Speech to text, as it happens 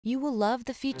You will love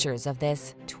the features of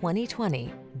this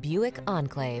 2020 Buick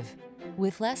Enclave.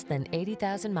 With less than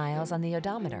 80,000 miles on the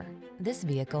odometer, this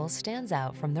vehicle stands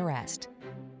out from the rest.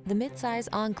 The midsize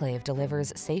Enclave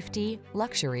delivers safety,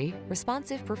 luxury,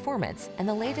 responsive performance, and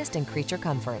the latest in creature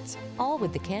comforts, all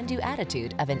with the can-do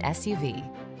attitude of an SUV.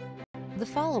 The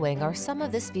following are some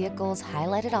of this vehicle's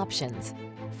highlighted options: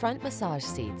 front massage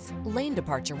seats, lane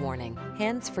departure warning,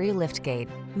 hands-free liftgate,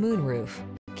 moonroof,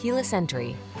 keyless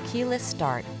entry, keyless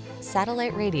start,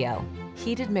 satellite radio,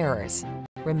 heated mirrors,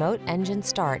 remote engine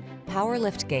start, power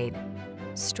liftgate.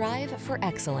 Strive for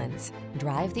excellence.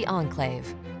 Drive the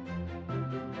Enclave.